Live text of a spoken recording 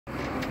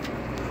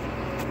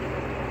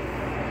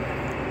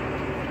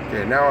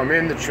Okay, now I'm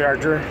in the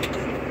tractor,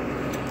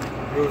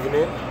 moving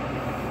it.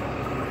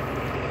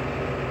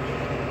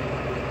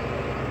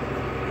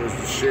 There's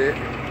the shit.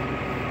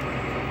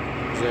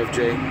 There's FJ.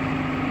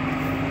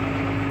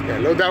 Yeah,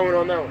 load that one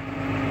on that one.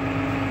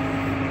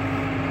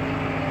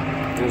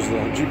 There's the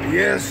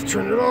GPS,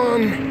 turn it on.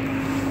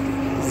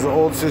 This is the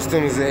old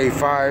system, this is the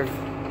A5.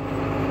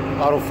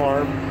 Auto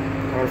Farm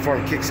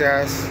kicks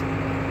ass.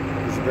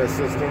 It's the best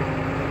system.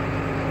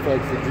 Fuck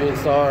the Green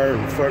Star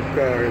and fuck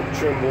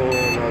Trimble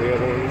and all the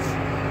other ones.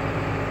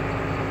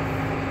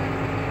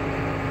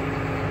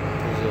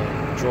 There's a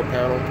control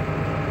panel.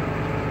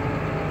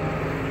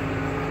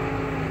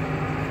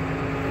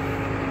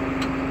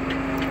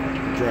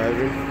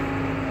 Driving.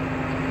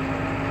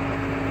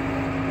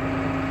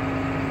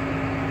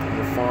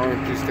 The farm,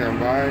 please stand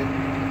by.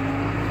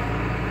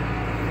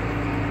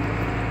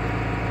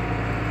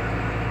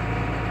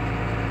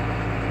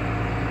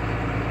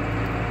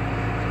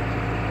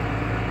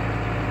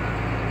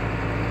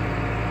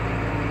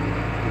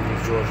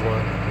 George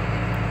one.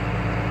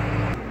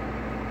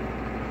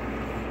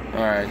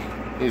 Alright,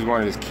 he's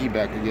wanted his key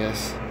back, I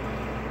guess.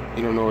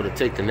 He don't know where to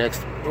take the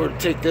next, or to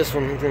take this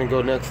one. He's gonna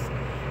go next.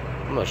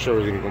 I'm not sure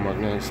where he's gonna go mark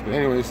next, but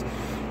anyways,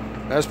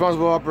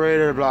 responsible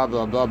operator, blah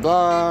blah blah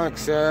blah.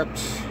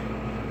 Accept.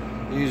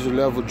 User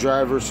level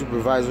driver,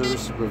 supervisor.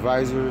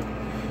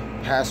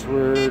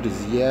 Password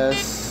is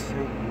yes.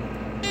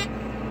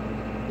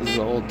 This is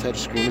an old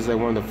touchscreen. This is like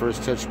one of the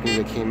first touchscreens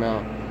that came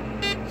out,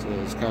 so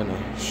it's kind of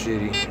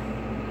shitty.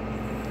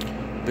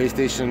 Base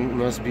station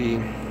must be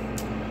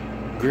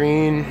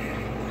green.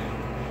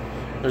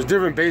 There's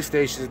different base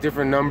stations,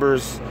 different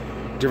numbers,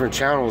 different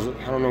channels.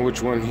 I don't know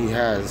which one he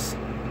has.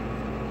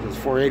 His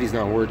 480 is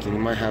not working. He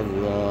might have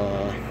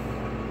I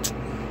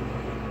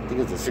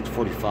think it's a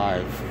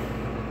 645.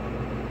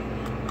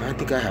 I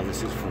think I have the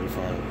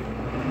 645.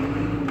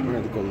 I'm gonna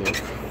have to go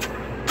look.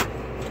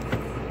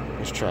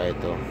 Let's try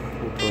it though.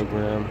 New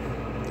program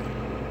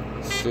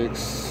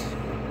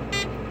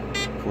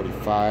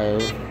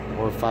 645.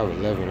 Or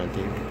 511, I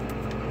think.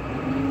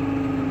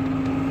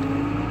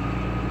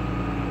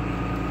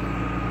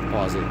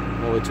 Pause it.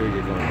 We'll wait till we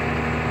get going.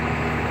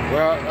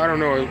 Well, I don't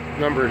know what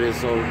number it is,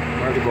 so I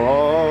have to go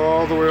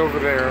all the way over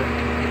there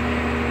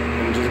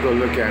and just go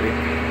look at it.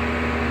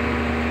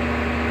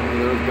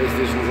 Where the base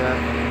station's at.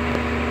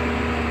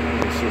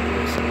 Let's see what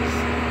this is.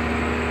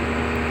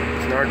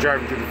 So now we're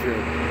driving through the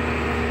field.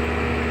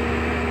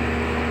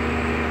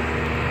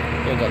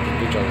 I got the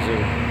bitch on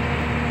Zoom.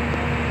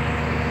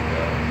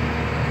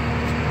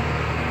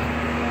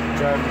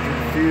 Driving through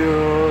the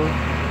field,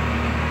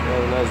 all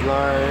the nice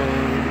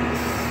lines.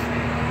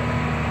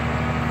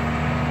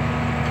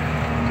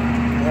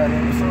 Got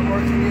him start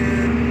marking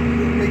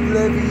in, big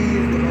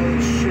levees, with all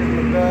this shit in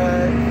the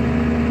back.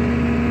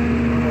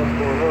 What's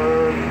going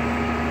on?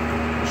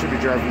 I should be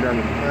driving down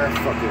the,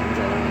 fuck it, I'm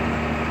driving.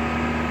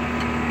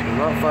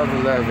 Not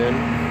 511,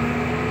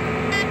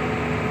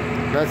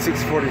 not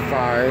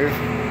 645,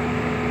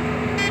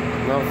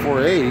 not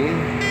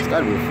 480, it's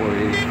gotta be a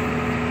 480.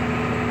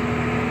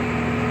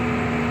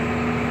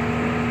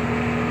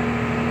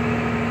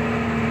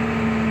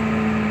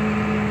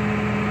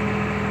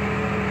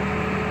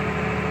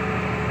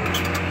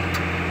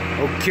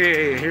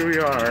 Okay, here we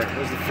are.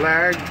 There's the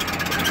flag.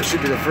 This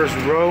should be the first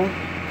row.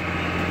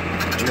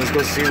 And let's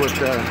go see what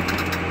the.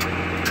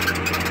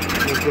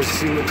 Let's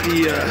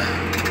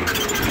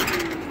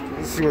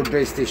see what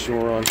base station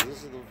we're on. This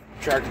is the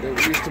tractor that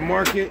we used to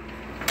market.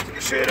 So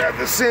it should have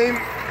the same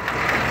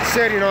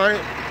setting on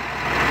it.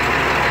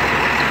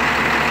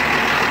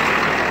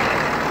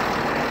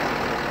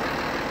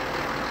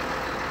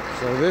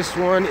 So this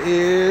one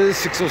is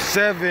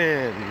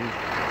 607.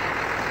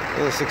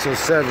 Oh,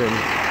 607.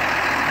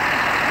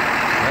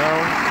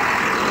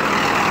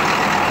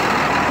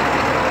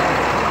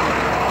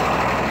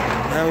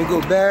 Now we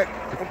go back.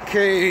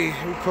 Okay,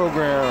 new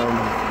program.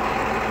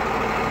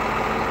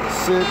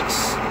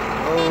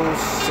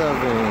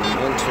 607.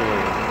 Enter.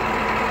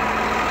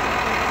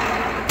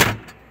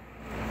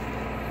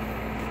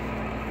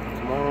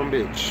 Come on,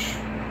 bitch.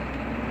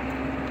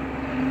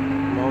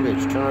 Come on,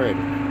 bitch. Turn red. I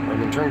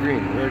mean, turn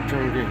green. Red,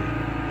 turn green.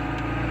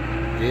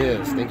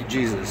 Yes, thank you,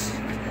 Jesus.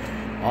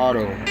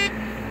 Auto.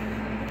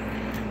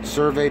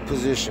 Survey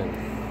position.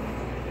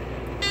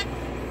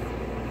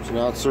 So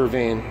now it's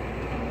surveying.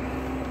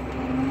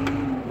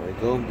 There we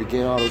go.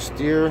 Begin auto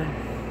steer.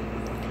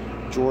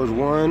 George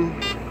 1.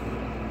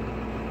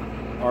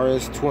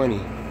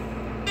 RS20.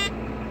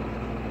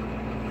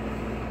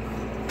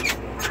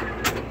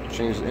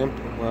 Change the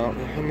implement. Well,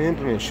 I mean,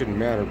 implement shouldn't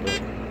matter,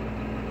 but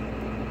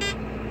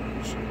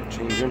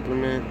change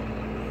implement.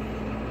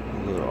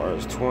 We'll go to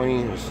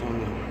RS20 or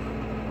something.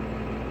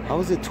 How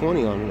is it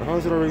 20 on? How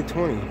is it already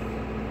 20?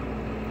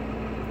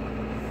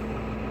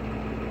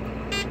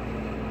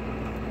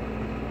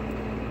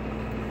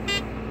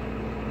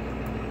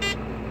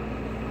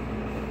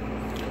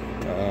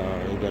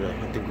 I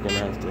think we're gonna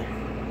have to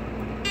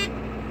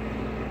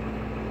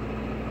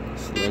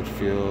select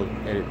field,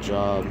 edit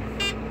job,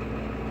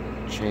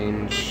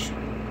 change.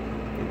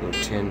 We go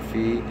 10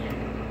 feet.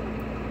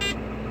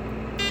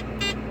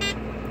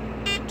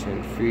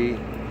 feet,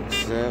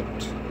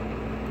 accept,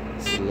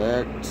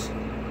 select,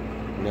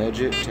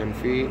 nudge it, 10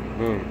 feet,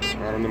 boom,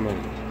 right on the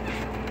money.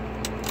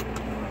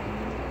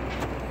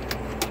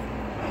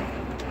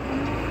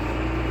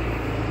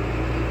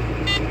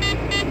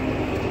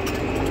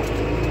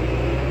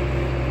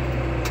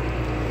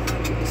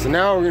 So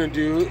now what we're gonna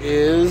do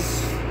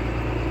is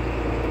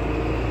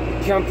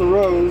count the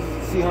rows,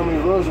 see how many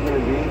rows are gonna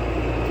be.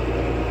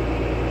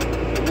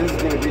 And this is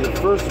gonna be the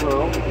first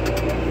row.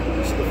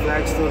 See the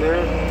flag still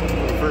there?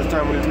 The first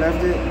time we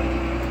left it.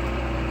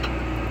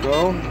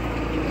 Go.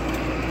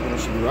 And it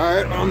should be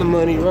right on the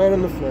money, right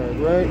on the flag,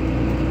 right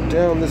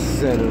down the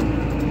center.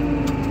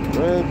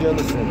 Right down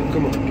the center.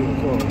 Come on, dude,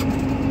 come on.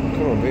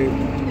 Come on, babe.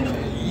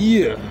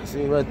 Yeah.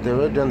 See, right there,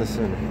 right down the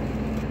center.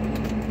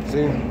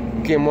 See?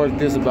 We came mark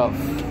this about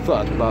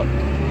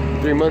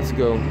 3 months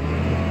ago.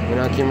 And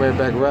I came right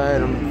back right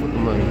on the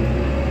money.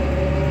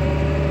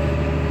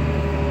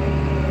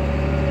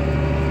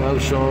 I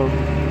was showing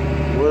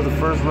where the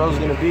first row is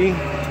going to be,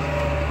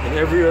 and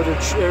every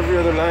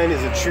other line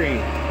is a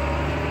tree.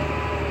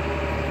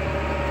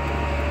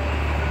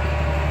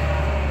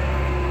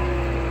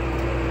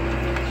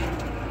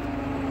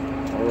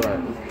 All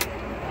right,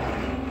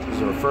 this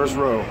is our first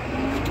row.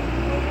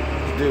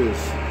 Let's do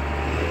this.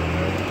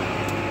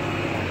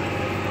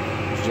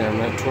 Jam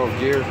that 12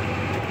 gear,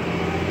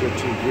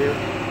 13 gear.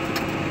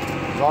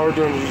 All we're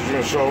doing is just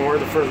going to show them where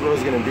the first row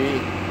is going to be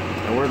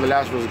and where the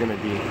last row is going to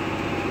be.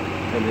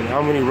 And then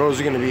how many rows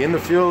are going to be in the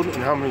field and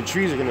how many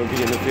trees are going to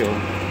be in the field.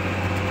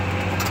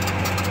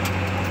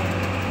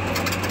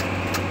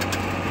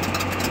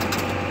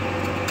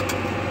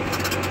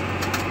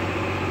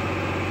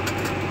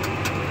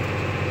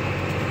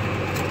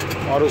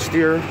 Auto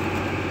steer,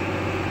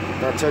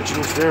 not touching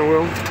the steering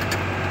wheel.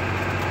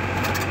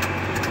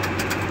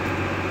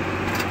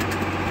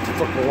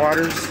 Fucking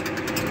waters.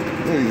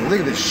 Look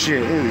at this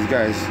shit. Look at these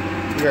guys.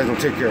 You guys don't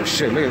take care of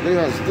shit. Look at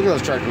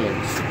those tractor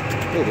legs.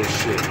 Look at this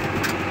shit.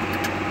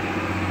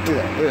 Look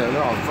at that.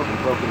 They're all fucking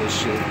broken this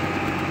shit.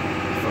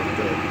 Fucked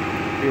up.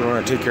 People don't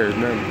want to take care of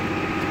nothing.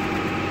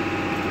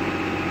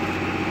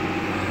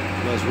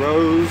 Nice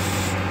rows.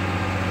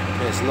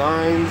 Nice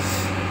lines.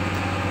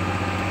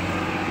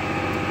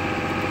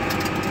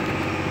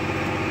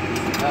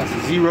 That's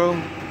 0.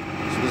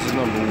 So this is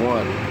number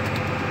 1.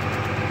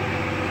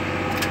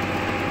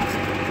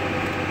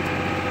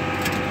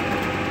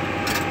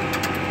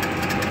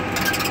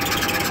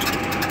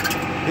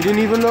 He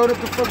didn't even load up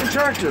the fucking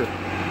tractor.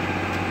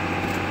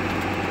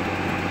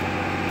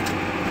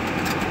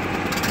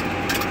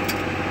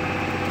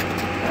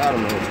 I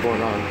don't know what's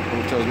going on.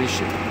 Nobody tells me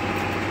shit.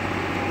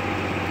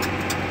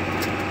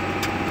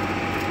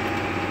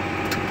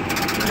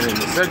 And then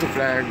the second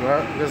flag,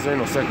 well, I guess there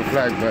ain't no second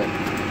flag, but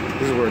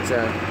this is where it's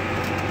at.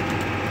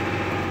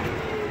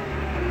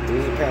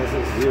 This is past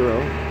this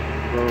 0.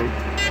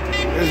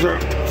 This is our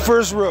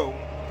first row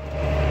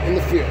in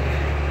the field.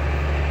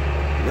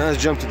 Now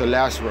let's jump to the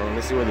last row and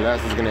let's see where the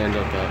last one's gonna end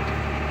up at.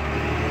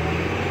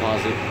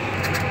 Pause it.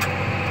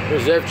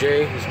 Here's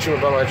FJ, he's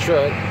chewing by my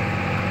truck.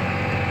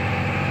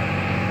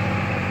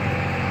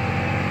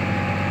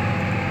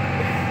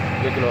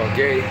 Looking all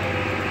gay.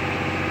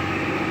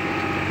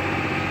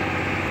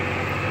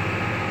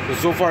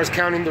 So far as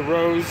counting the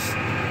rows,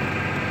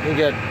 we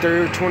got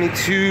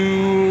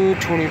 22,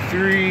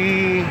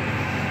 23,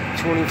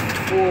 24.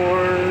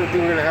 I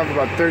think we're gonna have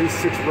about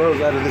 36 rows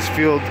out of this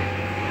field.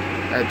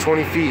 At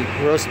 20 feet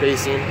row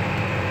spacing.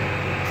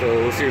 So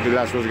we'll see what the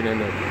last row is gonna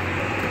end up.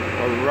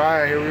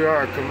 Alright, here we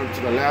are coming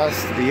to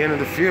the end of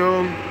the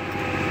field.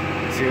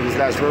 Let's see where this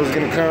last row is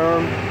gonna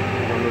come.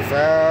 Going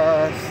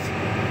fast.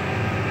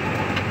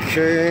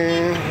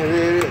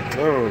 Okay,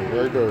 boom,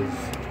 there it goes.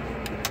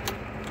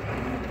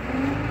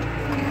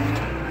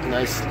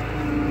 Nice.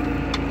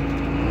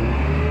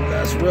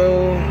 Last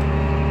row.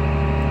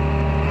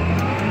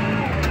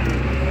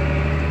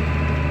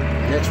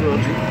 Next row,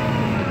 G.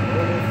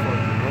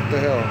 What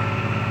the hell?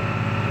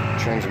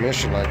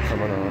 Transmission light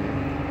coming on.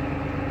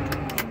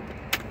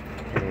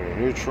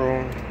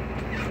 Neutral.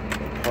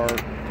 Park.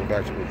 Go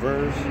back to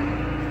reverse.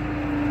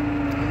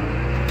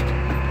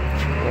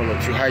 Going up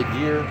to high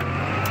gear.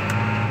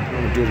 I'm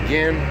gonna do it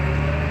again.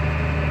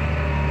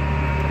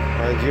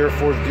 High gear,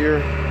 4th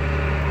gear.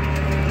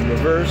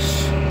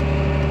 Reverse.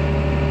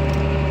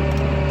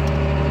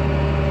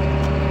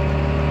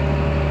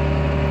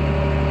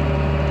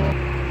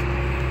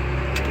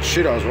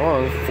 Shit, I was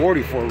wrong.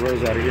 44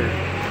 rows out of here.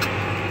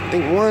 I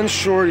think one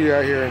shorty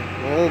out here.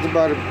 Well, it's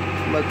about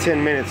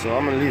 10 minutes, so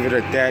I'm gonna leave it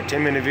at that.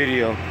 10-minute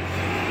video.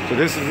 So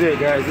this is it,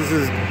 guys. This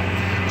is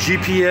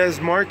GPS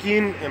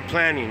marking and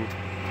planning.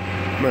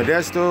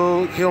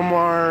 Modesto,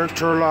 Hilmar,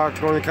 Turlock,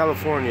 Northern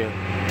California.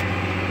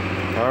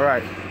 All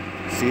right.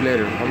 See you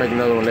later. I'll make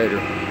another one later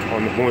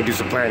when we do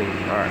some planning.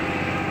 All right.